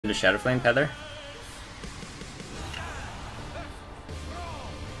The Shadow Flame Feather?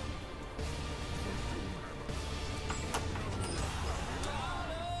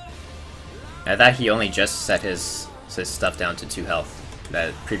 I thought he only just set his stuff down to 2 health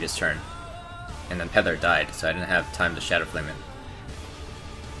that previous turn. And then Feather died, so I didn't have time to Shadow Flame it.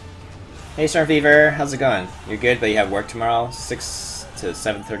 Hey Storm Fever, how's it going? You're good, but you have work tomorrow? 6 to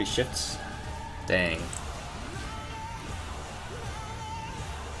 7:30 shifts? Dang.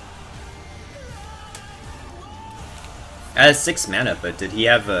 I had 6 mana, but did he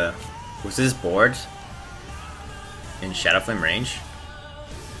have a... Was his board in Shadow Flame range?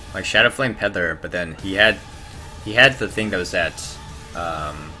 Like Shadow Flame Feather, but then he had the thing that was at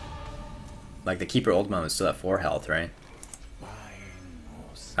like the Keeper Ultima was still at 4 health, right?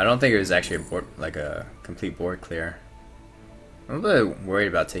 I don't think it was actually a board, like a complete board clear. I'm a bit worried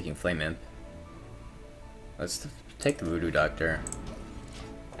about taking Flame Imp. Let's take the Voodoo Doctor.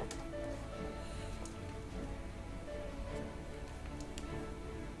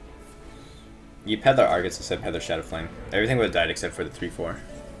 You Feather Argus instead of Feather Shadow Flame. Everything would have died except for the 3/4.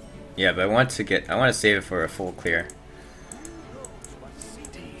 Yeah, but I want to save it for a full clear.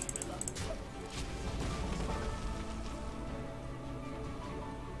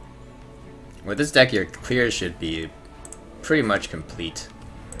 With this deck, your clear should be pretty much complete.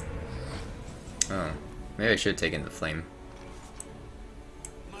 Oh, maybe I should have taken the Flame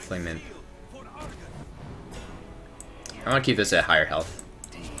Imp. I want to keep this at higher health.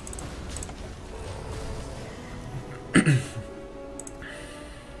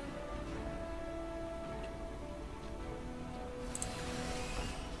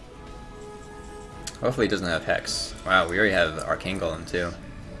 Hopefully he doesn't have Hex. Wow, we already have Arcane Golem too.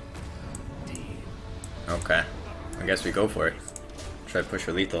 Okay. I guess we go for it. Try to push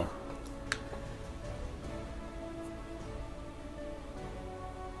for lethal.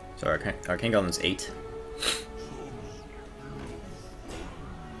 So Arcane Golem's 8.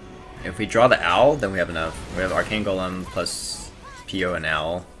 If we draw the Owl, then we have enough. We have Arcane Golem plus PO and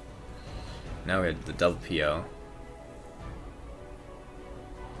Owl. Now we have the double PO.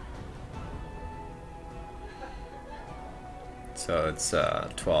 So it's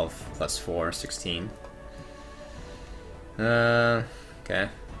 12 plus 4, 16. Okay. I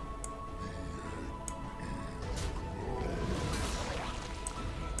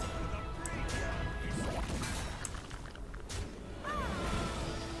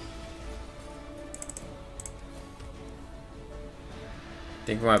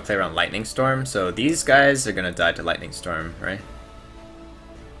think we want to play around Lightning Storm, so these guys are gonna die to Lightning Storm, right?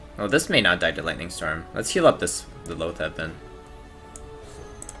 Well, this may not die to Lightning Storm. Let's heal up the Loatheb then.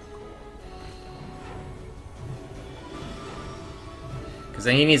 Because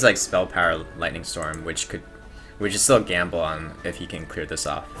then he needs like Spell Power Lightning Storm, which is still a gamble on if he can clear this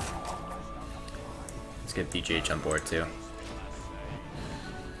off. Let's get BGH on board too.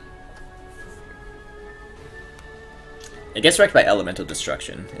 It gets wrecked by Elemental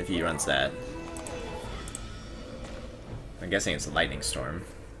Destruction if he runs that. I'm guessing it's a Lightning Storm.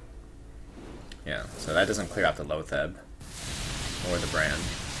 Yeah, so that doesn't clear off the Loatheb or the Brand.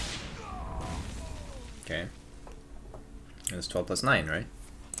 Okay. It was 12 plus 9, right?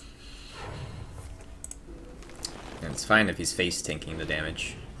 And it's fine if he's face tanking the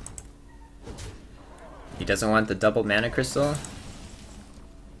damage. He doesn't want the double mana crystal.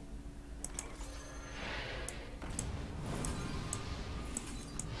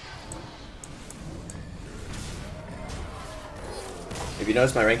 If you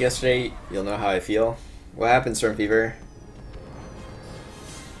noticed my rank yesterday, you'll know how I feel. What happened, Storm Fever?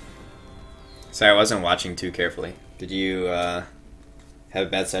 Sorry, I wasn't watching too carefully. Did you have a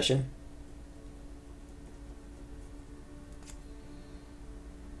bad session?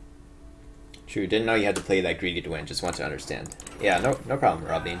 True, didn't know you had to play that greedy to win, just want to understand. Yeah, no problem,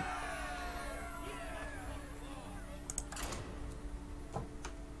 Robin.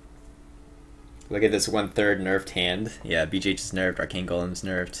 Look at this 1/3 nerfed hand. Yeah, BGH is nerfed, Arcane Golem's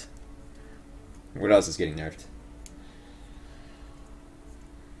nerfed. What else is getting nerfed?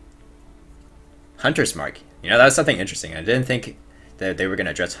 Hunter's Mark. You know, that was something interesting. I didn't think that they were going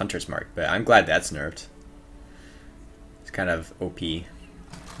to address Hunter's Mark, but I'm glad that's nerfed. It's kind of OP.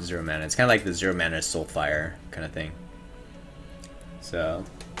 0 mana. It's kind of like the 0 mana Soulfire kind of thing. So,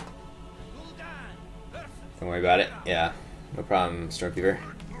 don't worry about it. Yeah, no problem, Storm Fever.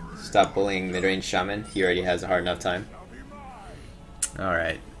 Stop bullying mid-range Shaman. He already has a hard enough time.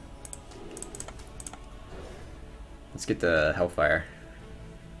 Alright. Let's get the Hellfire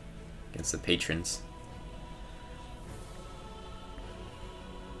against the Patrons.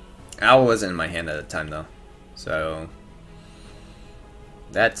 Owl wasn't in my hand at the time though, so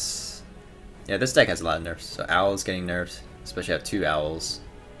That's... Yeah, this deck has a lot of nerfs. So Owl's getting nerfed, especially I have 2 Owls.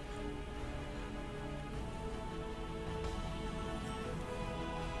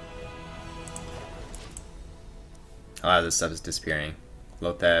 A lot of this stuff is disappearing.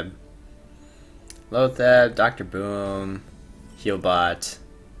 Lothab, Dr. Boom, Healbot,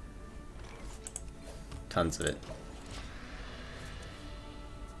 tons of it.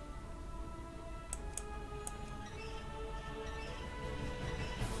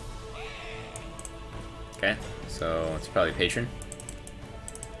 Okay, so it's probably Patron.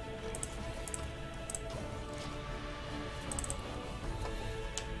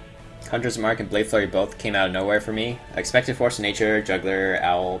 Hunter's Mark and Blade Flurry both came out of nowhere for me. I expected Force of Nature, Juggler,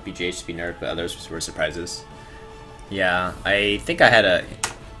 Owl, BGH to be nerfed, but others were surprises. Yeah, I think I had a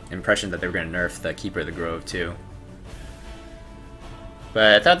impression that they were going to nerf the Keeper of the Grove too.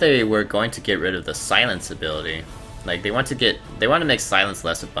 But I thought they were going to get rid of the Silence ability. Like they want to make Silence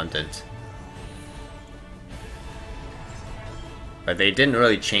less abundant. But they didn't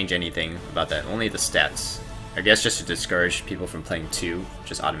really change anything about that, only the stats. I guess just to discourage people from playing 2,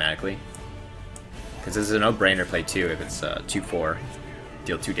 just automatically. Because it's a no-brainer play 2 if it's 2-4,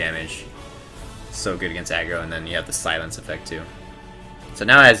 deal 2 damage. So good against aggro, and then you have the silence effect too. So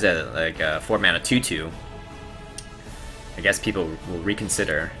now as a 4 mana 2-2, I guess people will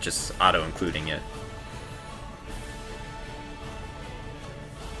reconsider just auto-including it.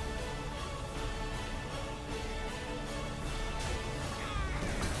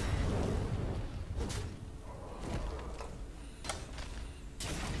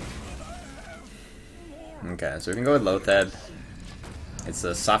 Okay, so we can go with Lothab. It's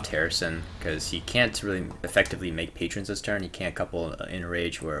a soft Harrison, because he can't really effectively make patrons this turn. He can't couple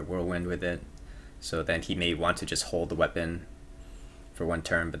Enrage or Whirlwind with it. So then he may want to just hold the weapon for 1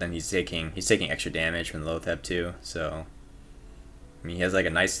 turn, but then he's taking extra damage from Lothab too. So I mean, he has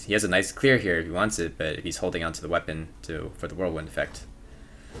a nice clear here if he wants it, but he's holding onto the weapon for the Whirlwind effect.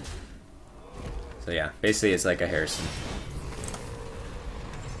 So yeah, basically it's like a Harrison.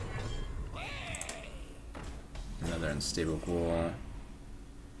 Another unstable ghoul.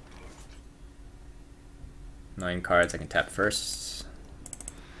 9 cards I can tap first.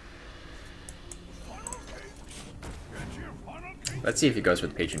 Let's see if he goes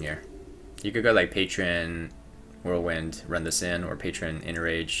with Patron here. You could go like Patron, Whirlwind, run this in, or Patron,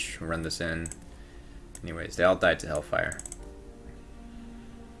 Enrage, run this in. Anyways, they all died to Hellfire.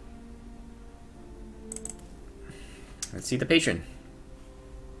 Let's see the Patron.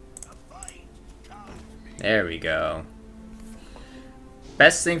 There we go.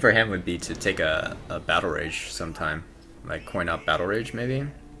 Best thing for him would be to take a Battle Rage sometime. Like coin out Battle Rage maybe?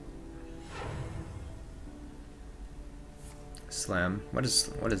 Slam. What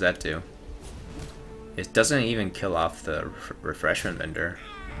does that do? It doesn't even kill off the refreshment vendor.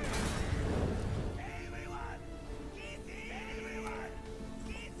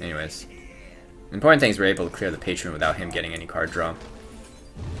 Anyways. The important thing is we're able to clear the Patron without him getting any card draw.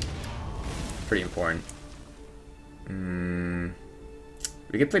 Pretty important.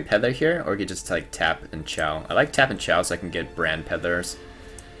 We could play Peddler here, or we could just like tap and chow. I like tap and chow so I can get Brand Peddler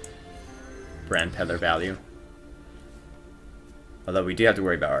value. Although we do have to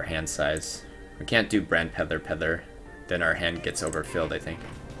worry about our hand size. We can't do Brand Peddler, then our hand gets overfilled, I think.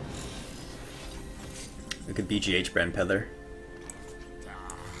 We could BGH Brand Peddler.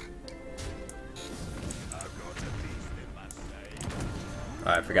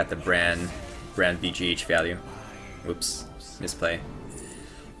 Oh, I forgot the brand BGH value. Whoops, misplay.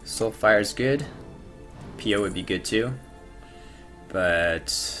 Soulfire's good. PO would be good too.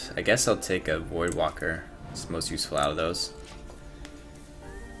 But I guess I'll take a Voidwalker. It's the most useful out of those.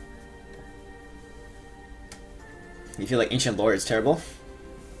 You feel like Ancient Lore is terrible?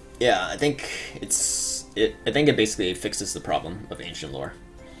 Yeah, I think it basically fixes the problem of Ancient Lore.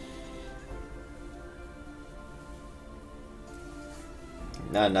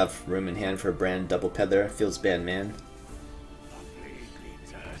 Not enough room in hand for a Brand double Peddler. Feels bad, man.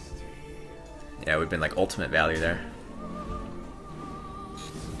 Yeah, it would have been like ultimate value there.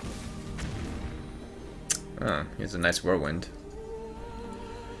 Oh, he has a nice Whirlwind.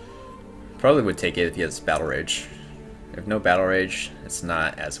 Probably would take it if he has Battle Rage. If no Battle Rage, it's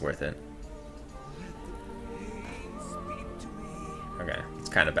not as worth it. Okay, it's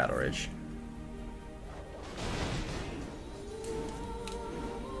kind of Battle Rage.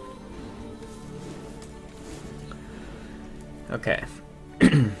 Okay.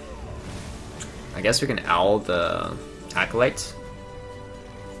 I guess we can owl the Acolyte.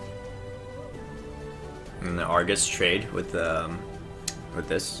 And the Argus trade with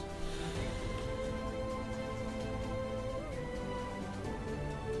this.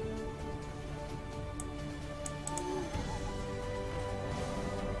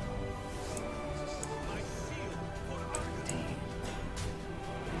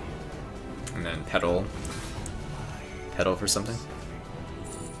 Pedal for something.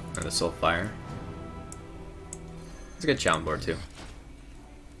 Or the Soulfire. It's a good challenge board too.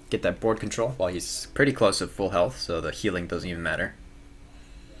 Get that board control while he's pretty close to full health, so the healing doesn't even matter.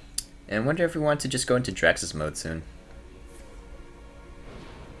 And I wonder if we want to just go into Draxus mode soon.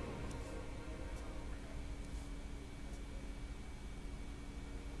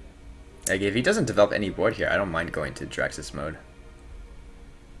 Like, if he doesn't develop any board here, I don't mind going to Draxus mode.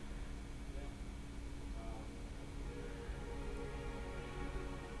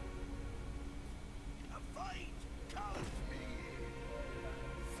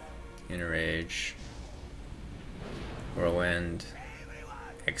 Inner Rage. Whirlwind.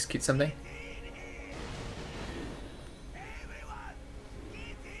 Execute something?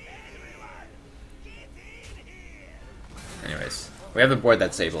 Anyways, we have a board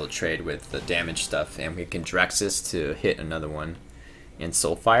that's able to trade with the damage stuff, and we can Draxus to hit another one in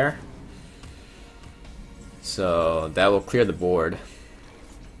Soulfire. So that will clear the board.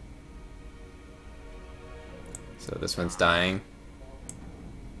 So this one's dying.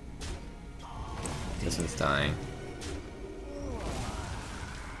 This one's dying.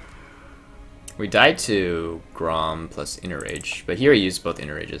 We died to Grom plus Inner Rage, but here I used both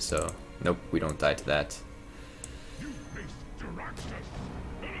Inner Rages, so nope, we don't die to that.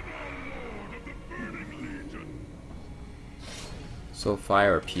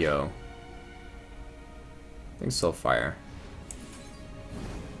 Soulfire or PO? I think Soulfire.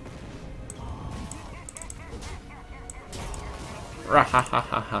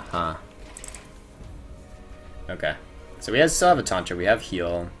 Rahahahaha. Okay, so we still have a Tantra, we have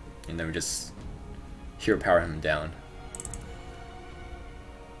heal, and then we just hero power him down.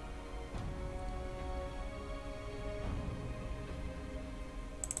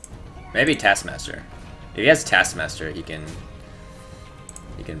 Maybe Taskmaster. If he has Taskmaster, he can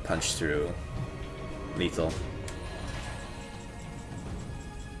punch through lethal.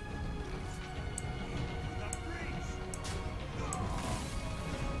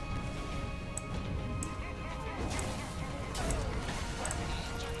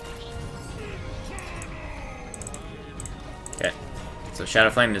 Okay, so Shadow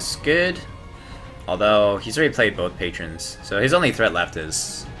Flame is good, although he's already played both patrons, so his only threat left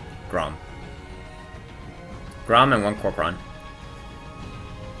is Grom. Grom and one Corporon.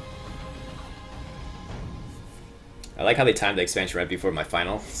 I like how they timed the expansion right before my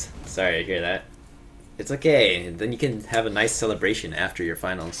finals. Sorry to hear that. It's okay, then you can have a nice celebration after your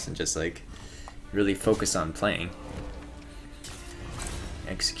finals and just like really focus on playing.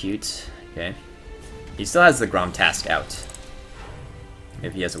 Execute, okay. He still has the Grom task out.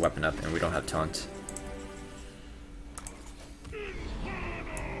 If he has a weapon up and we don't have taunt.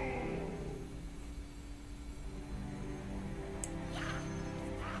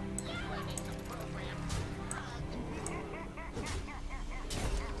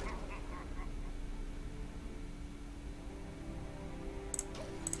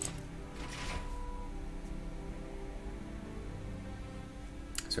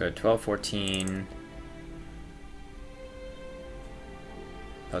 So at 12, 14,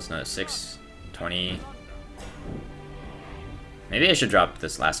 plus another 6, 20. Maybe I should drop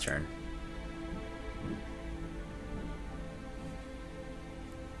this last turn.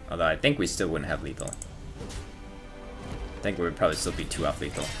 Although I think we still wouldn't have lethal. I think we would probably still be 2 off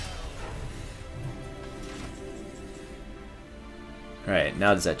lethal. Alright,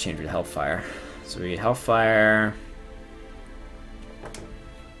 now does that change with Hellfire? So we Hellfire.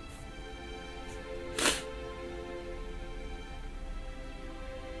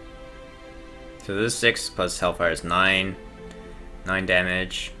 So this 6 plus Hellfire is 9. 9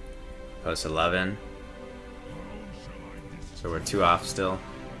 damage. Plus 11. So we're 2 off still.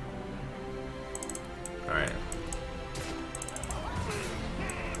 Alright.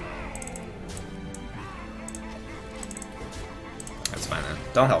 That's fine then.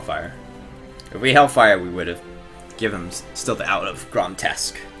 Don't Hellfire. If we Hellfire, we would have given him still the out of Grom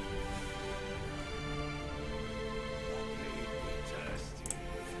Task.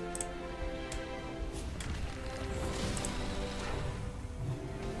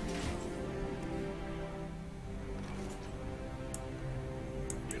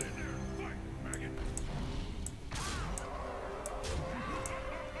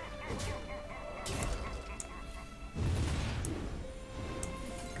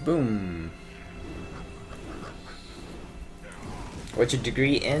 Boom. What's your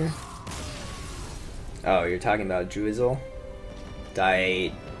degree in? Oh, you're talking about Druizel?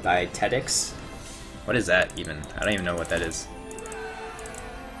 Dietetics? What is that even? I don't even know what that is.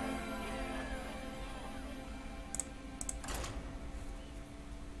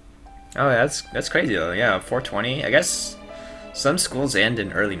 Oh, that's crazy though. Yeah, 420. I guess some schools end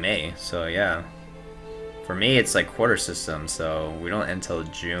in early May, so yeah. For me, it's like quarter system, so we don't end till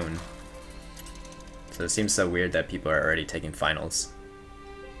June. So it seems so weird that people are already taking finals.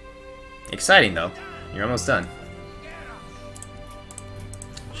 Exciting though. You're almost done.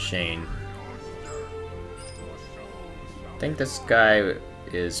 Shane. I think this guy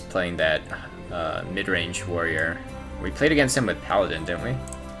is playing that mid-range warrior. We played against him with Paladin, didn't we?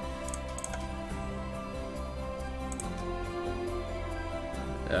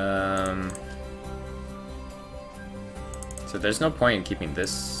 So there's no point in keeping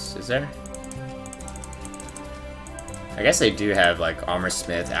this, is there? I guess they do have like Armor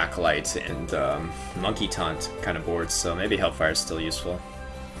Smith, Acolyte, and Monkey Taunt kind of boards, so maybe Hellfire is still useful.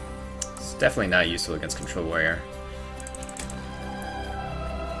 It's definitely not useful against Control Warrior.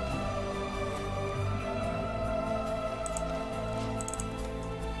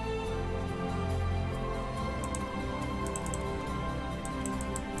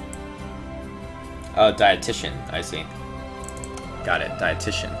 Oh, Dietitian, I see. Got it,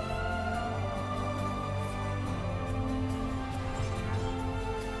 Dietitian.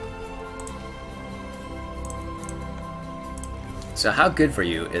 So how good for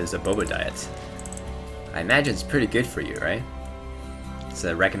you is a boba diet? I imagine it's pretty good for you, right? It's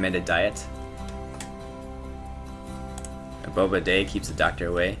a recommended diet. A boba a day keeps the doctor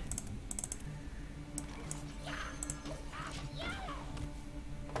away.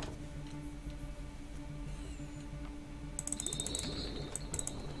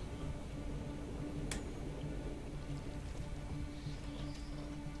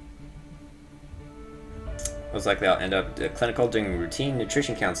 Most likely I'll end up clinical doing routine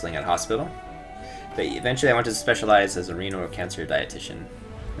nutrition counseling at hospital. But eventually I want to specialize as a renal or cancer dietitian.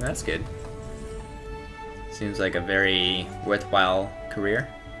 That's good. Seems like a very worthwhile career.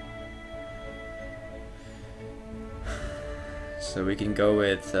 So we can go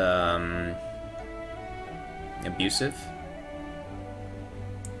with abusive.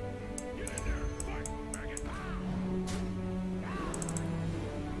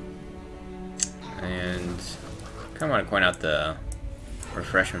 And I kind of want to point out the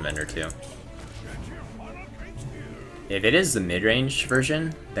refreshment vendor too. If it is the mid-range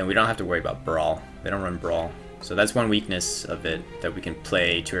version, then we don't have to worry about Brawl. They don't run Brawl. So that's one weakness of it that we can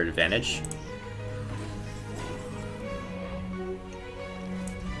play to our advantage.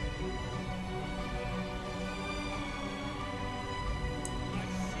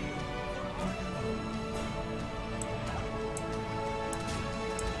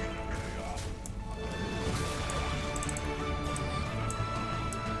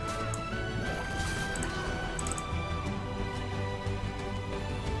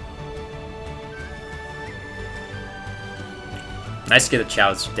 Nice to get the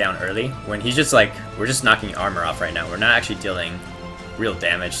Chow's down early, when he's just like, we're just knocking armor off right now. We're not actually dealing real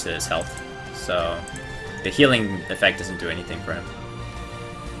damage to his health. So the healing effect doesn't do anything for him.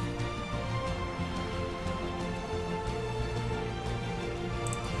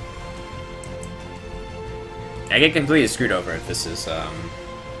 I get completely screwed over if this is,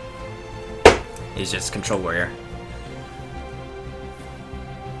 he's just Control Warrior.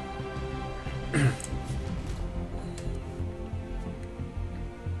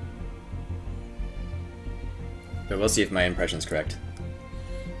 But we'll see if my impression's correct.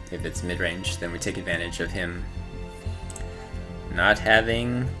 If it's mid-range, then we take advantage of him not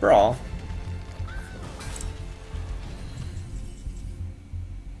having Brawl.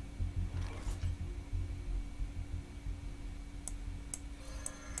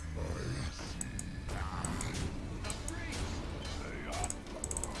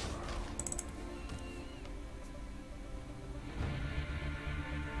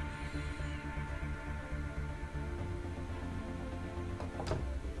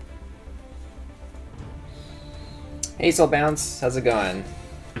 Hey Soul Bounce, how's it going?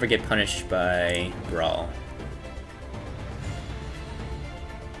 Never get punished by Brawl.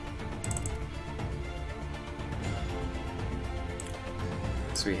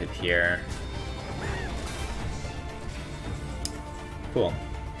 So we hit here. Cool.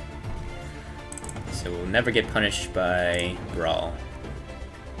 So we'll never get punished by Brawl.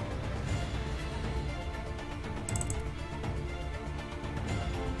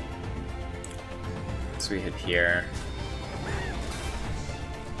 So we hit here.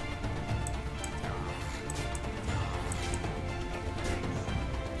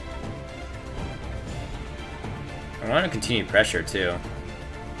 I want to continue pressure too.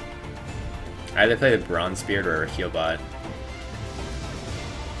 I either play the Bronze Beard or Heal Bot.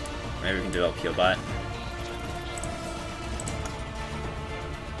 Maybe we can develop Heal Bot.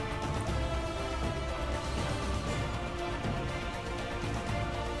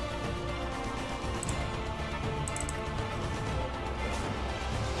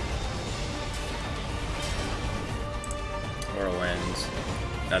 whirlwind,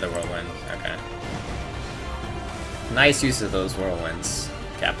 another whirlwind. Okay. Nice use of those whirlwinds,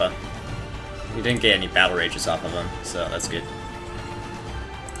 Kappa. We didn't get any battle rages off of them, so that's good.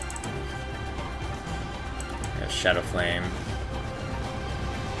 We have Shadow Flame.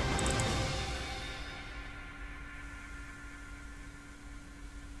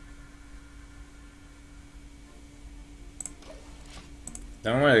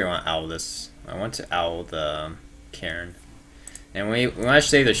 Don't really want to owl this. I want to owl the Cairn. And we want to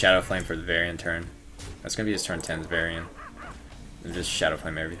save the Shadow Flame for the Varian turn. That's going to be his turn 10's Varian. And just Shadow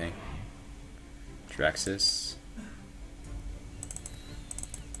Flame everything. Draxus.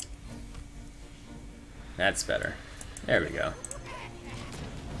 That's better. There we go.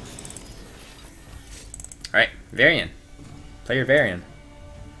 Alright, Varian. Play your Varian.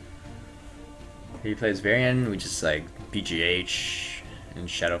 He plays Varian, we just like BGH and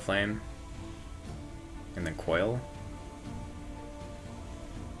Shadow Flame. And then Coil.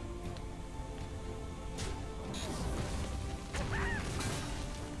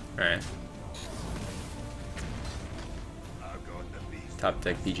 Alright. Top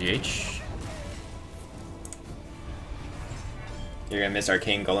deck BGH. You're gonna miss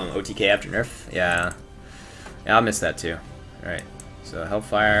Arcane Golem OTK after nerf? Yeah. Yeah, I'll miss that too. Alright. So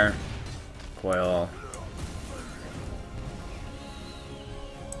Hellfire, Coil.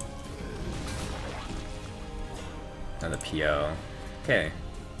 Another PO. Okay.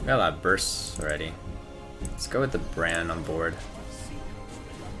 We got a lot of bursts already. Let's go with the Brand on board.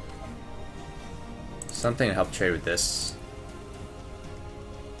 Something to help trade with this.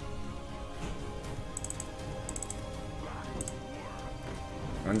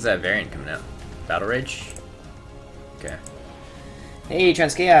 When's that variant coming out? Battle Rage? Okay. Hey,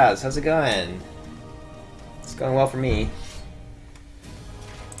 Transchaos, how's it going? It's going well for me.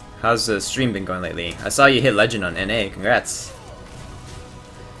 How's the stream been going lately? I saw you hit Legend on NA, congrats.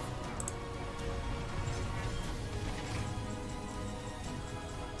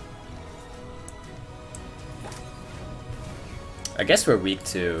 I guess we're weak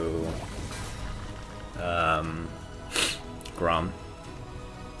to Grom.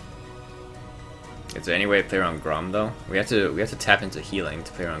 Is there any way to play around Grom though? We have to tap into healing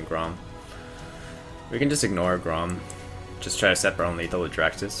to play around Grom. We can just ignore Grom. Just try to set our own lethal with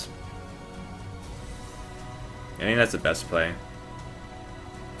Draxus. I think that's the best play.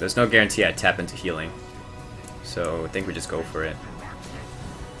 There's no guarantee I tap into healing. So I think we just go for it.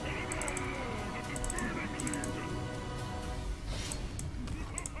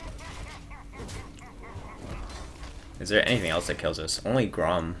 Is there anything else that kills us? Only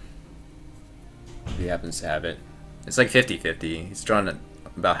Grom. If he happens to have it. It's like 50-50. He's drawn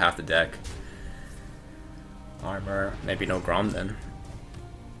about half the deck. Armor. Maybe no Grom then.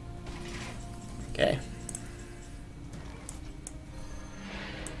 Okay.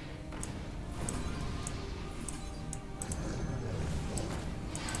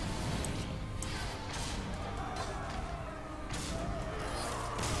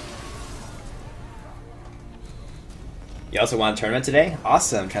 You also won a tournament today?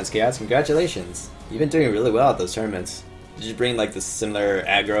 Awesome, Transchaos, congratulations. You've been doing really well at those tournaments. Did you bring like the similar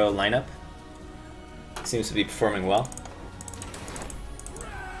aggro lineup? Seems to be performing well.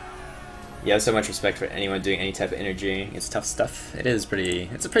 You have so much respect for anyone doing any type of energy. It's tough stuff. It's a pretty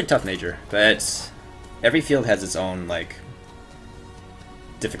tough major, but every field has its own like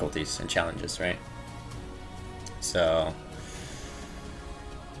difficulties and challenges, right? So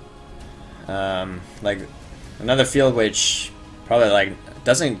like another field which probably like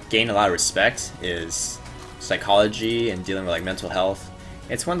doesn't gain a lot of respect is psychology and dealing with like mental health.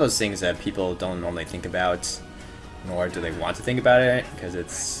 It's one of those things that people don't normally think about, nor do they want to think about it, because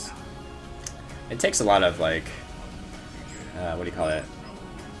it takes a lot of like what do you call it?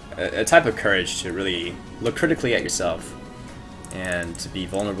 A type of courage to really look critically at yourself and to be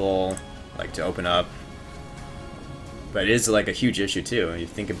vulnerable, like to open up. But it is like a huge issue too. You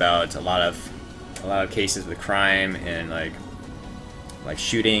think about a lot of cases with crime and like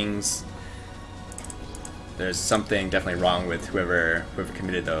shootings. There's something definitely wrong with whoever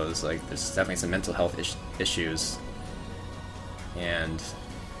committed those. Like there's definitely some mental health issues, and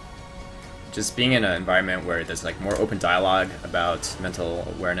just being in an environment where there's like more open dialogue about mental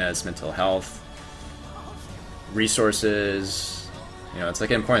awareness, mental health, resources, it's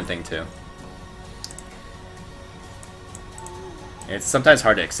like an important thing too. It's sometimes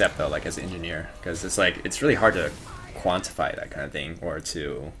hard to accept though, like as an engineer, because it's really hard to quantify that kind of thing, or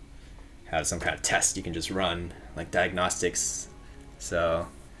to have some kind of test you can just run, like diagnostics. So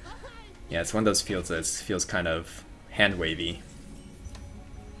yeah, it's one of those fields that feels kind of hand wavy.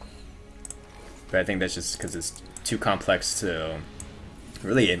 But I think that's just because it's too complex to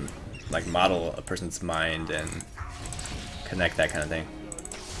really like model a person's mind and connect that kind of thing.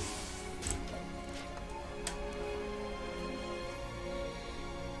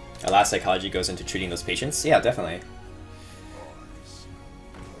 A lot of psychology goes into treating those patients. Yeah, definitely.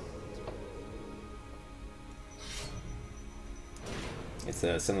 It's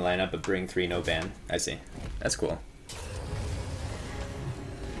a similar lineup of bring 3, no ban. I see. That's cool.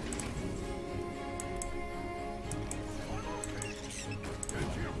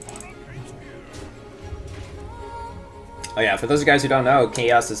 Oh yeah, for those of you guys who don't know,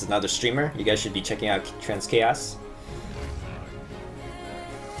 Chaos is another streamer. You guys should be checking out Trans Chaos.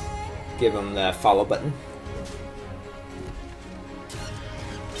 Give him the follow button.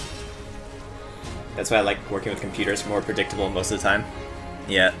 That's why I like working with computers, more predictable most of the time.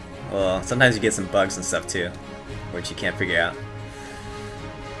 Yeah, well, sometimes you get some bugs and stuff too, which you can't figure out.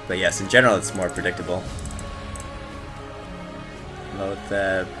 But yes, in general, it's more predictable. Load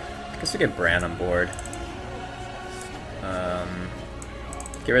the... I guess we get Bran on board.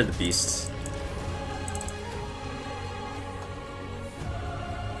 Get rid of the beasts.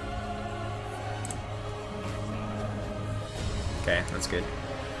 Okay, that's good.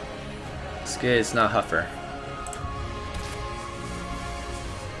 It's good, it's not Huffer.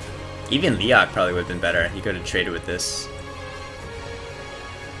 Even Leok probably would have been better. He could have traded with this.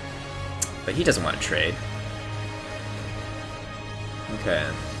 But he doesn't want to trade. Okay.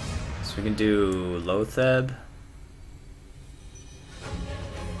 So we can do Lotheb.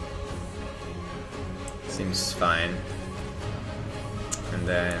 Seems fine. And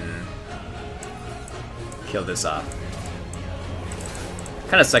then kill this off.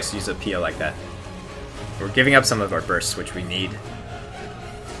 Kind of sucks to use a PO like that. We're giving up some of our bursts, which we need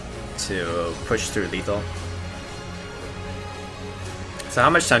to push through lethal. So how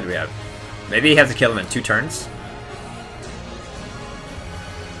much time do we have? Maybe you have to kill him in 2 turns?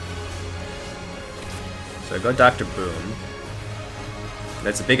 So go Dr. Boom.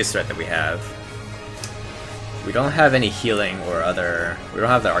 That's the biggest threat that we have. We don't have any healing or other... We don't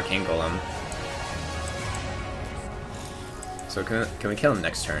have the Arcane Golem. So can we kill him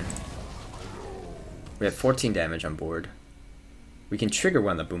next turn? We have 14 damage on board. We can trigger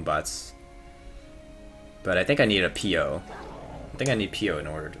one of the Boombots. But I think I need a PO. I think I need PO in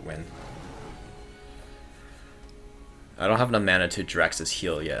order to win. I don't have enough mana to Drax's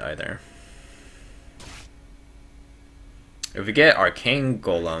heal yet either. If we get Arcane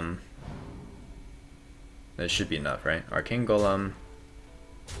Golem... that should be enough, right? Arcane Golem...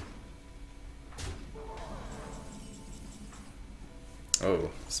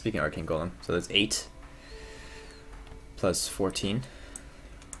 Oh, speaking of Arcane Golem, so that's 8 plus 14.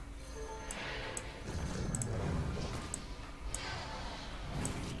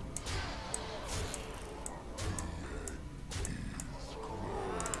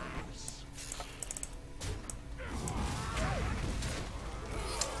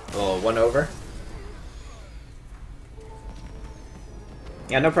 Oh, 1 over.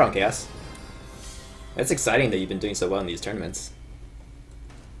 Yeah, no problem, Chaos. It's exciting that you've been doing so well in these tournaments.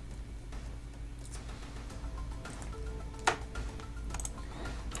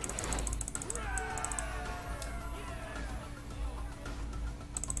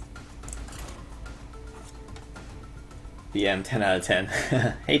 BM 10 out of 10.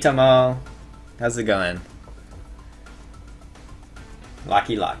 Hey Tomo! How's it going?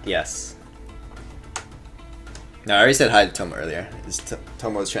 Locky Lock, yes. No, I already said hi to Tomo earlier.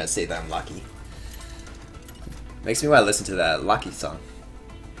 Tomo was trying to say that I'm lucky. Makes me want to listen to that Lucky song.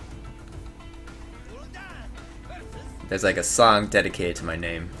 There's like a song dedicated to my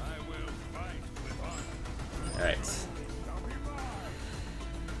name. Alright.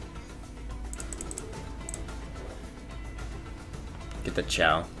 Get the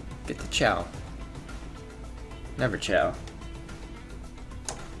chow. Get the chow. Never chow.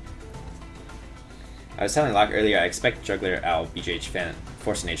 I was telling Locke earlier, I expect Juggler, Owl, BJH, Fan,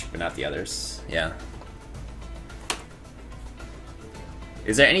 Force Nature, but not the others. Yeah.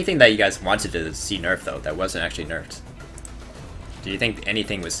 Is there anything that you guys wanted to see nerfed, though, that wasn't actually nerfed? Do you think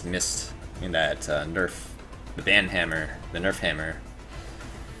anything was missed in that nerf? The ban hammer, the nerf hammer?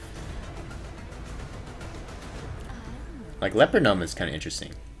 Like, Leopard Gnome is kind of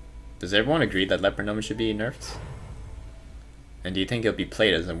interesting. Does everyone agree that Leopard Gnome should be nerfed? And do you think it'll be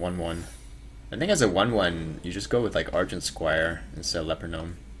played as a 1-1? I think as a 1-1, you just go with like Argent Squire instead of Leopard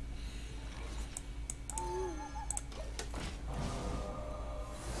Gnome.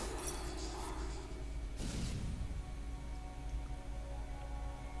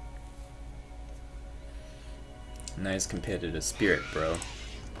 Nice competitive spirit, bro.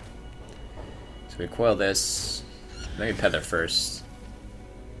 So we coil this. Maybe Peddler first.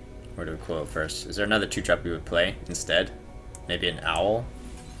 Or do we Coil first? Is there another 2-drop we would play instead? Maybe an Owl?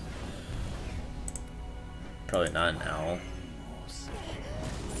 Probably not an Owl.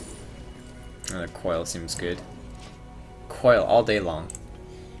 Another Coil seems good. Coil all day long.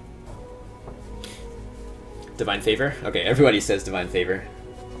 Divine Favor? Okay, everybody says Divine Favor.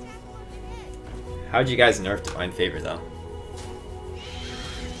 How'd you guys nerf Divine Favor though?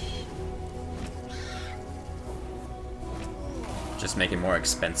 Just make it more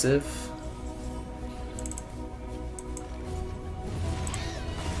expensive?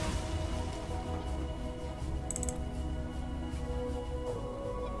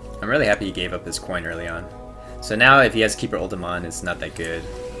 I'm really happy he gave up his coin early on. So now if he has Keeper Ultimon, it's not that good.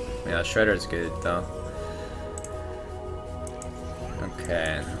 Yeah, Shredder is good though.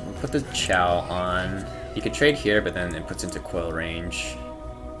 Okay, we'll put the Chow on. He could trade here, but then it puts into Coil range.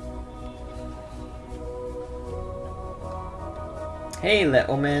 Hey,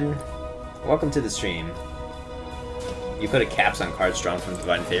 Littleman! Welcome to the stream. You put a caps on cards drawn from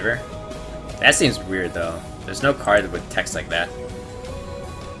Divine Favor? That seems weird though. There's no card with text like that.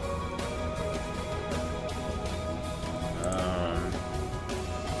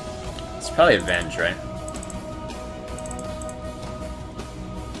 It's probably Avenge, right?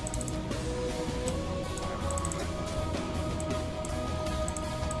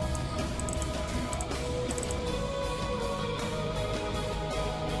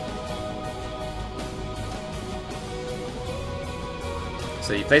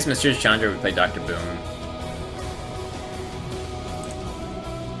 So you place Mysterious Challenger, we play Dr. Boom.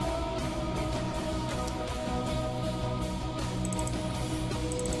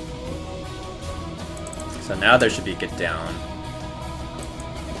 So now there should be a get down.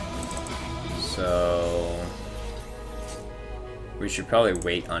 So we should probably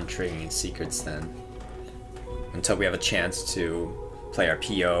wait on trading secrets then. Until we have a chance to play our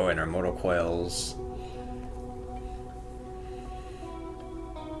PO and our Mortal Coils.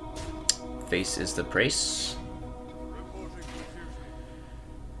 Face is the price.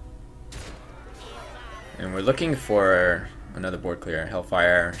 And we're looking for another board clear.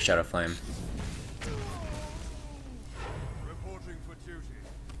 Hellfire, Shadow Flame.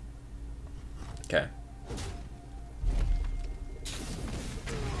 Okay.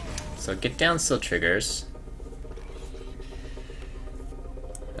 So get down still triggers.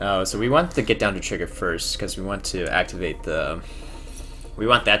 Oh, so we want the get down to trigger first because we want to activate the... We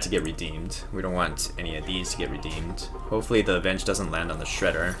want that to get redeemed. We don't want any of these to get redeemed. Hopefully the Avenge doesn't land on the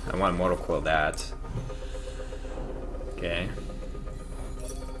Shredder. I want to Mortal Coil that. Okay.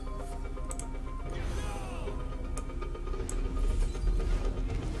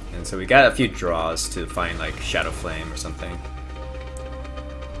 And so we got a few draws to find like Shadow Flame or something.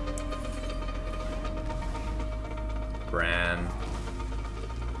 Bran.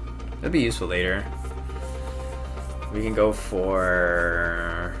 That'd be useful later. We can go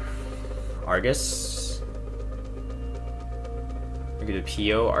for Argus. We could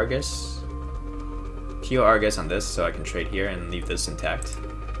do PO Argus. PO Argus on this so I can trade here and leave this intact.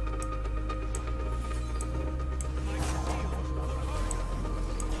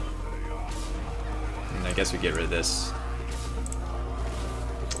 And I guess we get rid of this.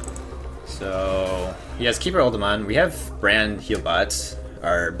 So he has Keeper Ultimon. We have Brand Healbot,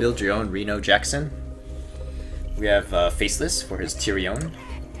 our Build Your Own Reno Jackson. We have Faceless for his Tyrion.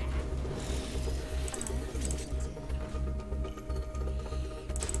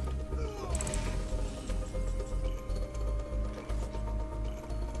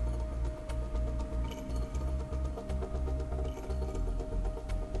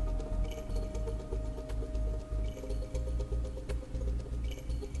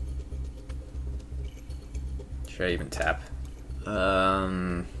 Should I even tap?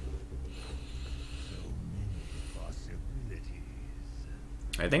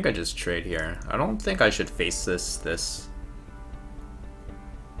 I think I just trade here. I don't think I should face this.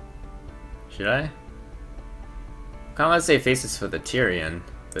 Should I? I kinda want to say face this for the Tyrion,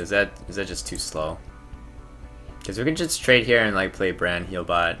 but is that just too slow? Because we can just trade here and like play Bran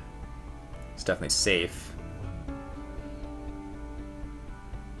Healbot. It's definitely safe.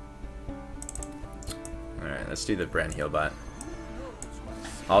 Alright, let's do the Bran Healbot.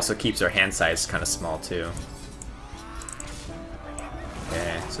 Also keeps our hand size kind of small too.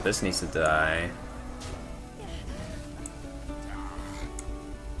 Okay, so this needs to die.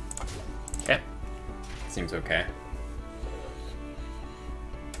 Okay. Seems okay.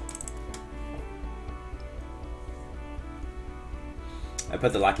 I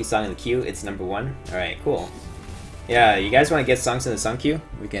put the Lucky song in the queue. It's #1. Alright, cool. Yeah, you guys want to get songs in the song queue?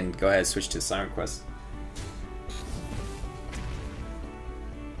 We can go ahead and switch to song requests.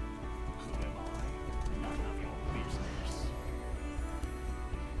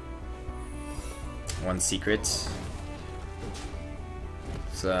 1 secret.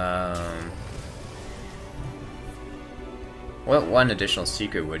 What 1 additional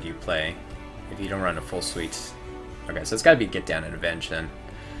secret would you play if you don't run a full suite? Okay, so it's gotta be Get Down and Avenge then.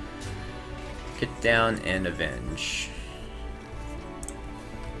 Get Down and Avenge.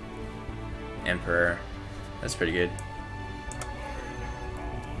 Emperor. That's pretty good.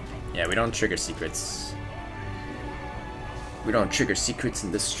 Yeah, we don't trigger secrets. We don't trigger secrets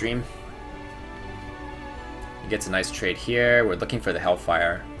in this stream. He gets a nice trade here. We're looking for the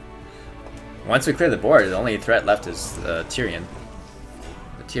Hellfire. Once we clear the board, the only threat left is Tyrion.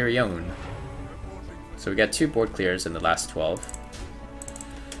 The Tyrion. So we got 2 board clears in the last 12.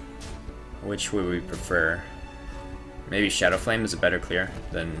 Which would we prefer? Maybe Shadow Flame is a better clear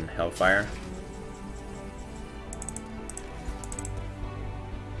than Hellfire.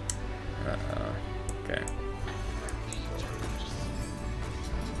 Okay.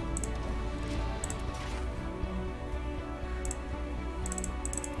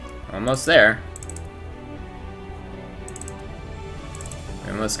 Almost there.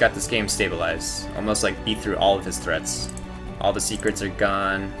 We almost got this game stabilized. Almost like beat through all of his threats. All the secrets are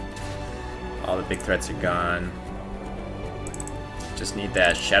gone. All the big threats are gone. Just need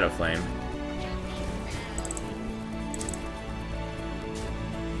that Shadow Flame.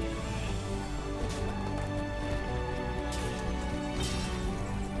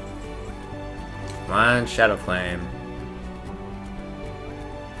 Come on, Shadow Flame.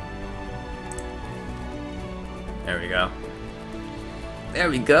 There we go. There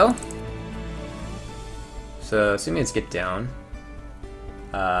we go. So, assuming it's Get Down,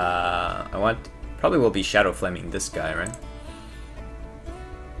 probably will be Shadow Flaming this guy, right?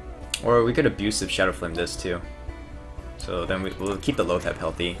 Or we could Abusive Shadow Flame this too. So then we'll keep the Loatheb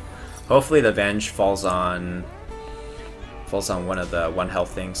healthy. Hopefully the Avenge falls on one of the 1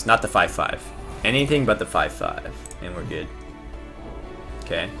 health things, not the 5/5. Anything but the 5/5, and we're good.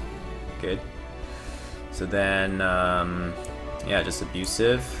 Okay, good. So then, yeah, just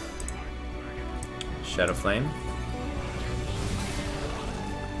Abusive Shadow Flame.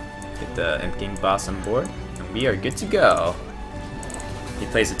 Get the Emptying Boss on board, and we are good to go. He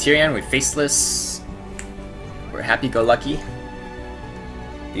plays a Tyrion, we Faceless. We're happy-go-lucky.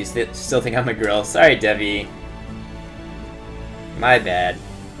 You still think I'm a girl? Sorry, Devi. My bad.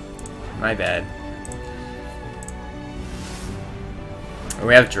 My bad.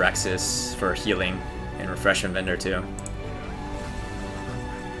 We have Draxus for healing and Refreshment Vendor too.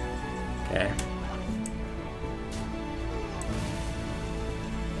 Okay.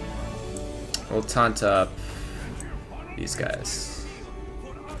 We'll taunt up these guys.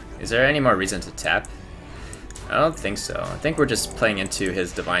 Is there any more reason to tap? I don't think so. I think we're just playing into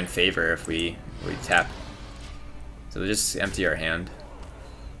his Divine Favor if we tap. So we'll just empty our hand.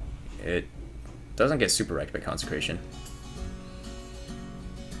 It doesn't get super wrecked by Consecration.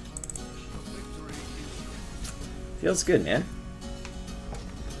 Feels good, man.